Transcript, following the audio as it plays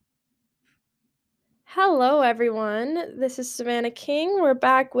Hello, everyone. This is Savannah King. We're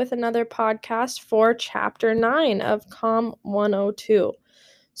back with another podcast for Chapter 9 of COM 102.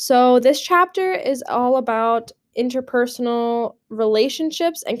 So, this chapter is all about interpersonal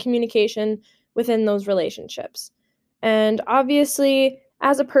relationships and communication within those relationships. And obviously,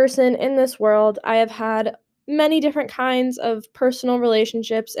 as a person in this world, I have had many different kinds of personal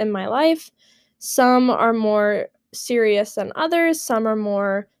relationships in my life. Some are more serious than others, some are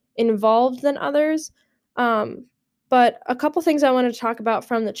more involved than others. Um, but a couple things I want to talk about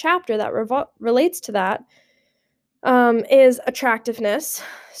from the chapter that relates to that is attractiveness.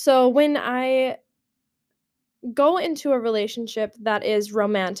 So when I go into a relationship that is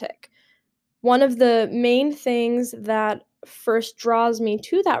romantic, one of the main things that first draws me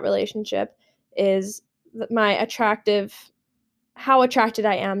to that relationship is my how attracted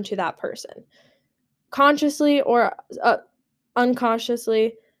I am to that person, consciously or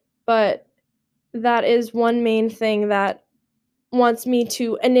unconsciously. But that is one main thing that wants me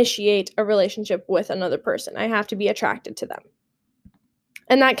to initiate a relationship with another person. I have to be attracted to them.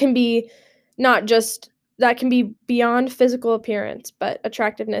 And that can be not just that can be beyond physical appearance, but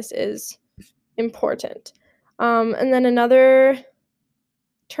attractiveness is important. And then another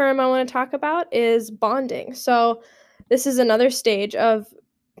term I want to talk about is bonding. So this is another stage of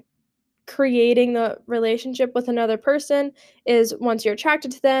creating the relationship with another person. Is once you're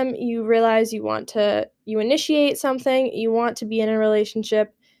attracted to them, you realize you initiate something, you want to be in a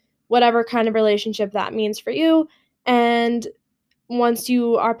relationship, whatever kind of relationship that means for you. And once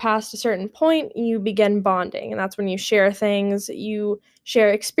you are past a certain point, you begin bonding, and that's when you share things, you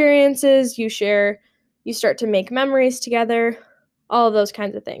share experiences, you start to make memories together, all of those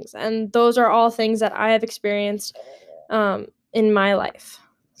kinds of things. And those are all things that I have experienced in my life.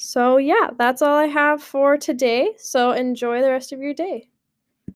 So, yeah, that's all I have for today. So, enjoy the rest of your day.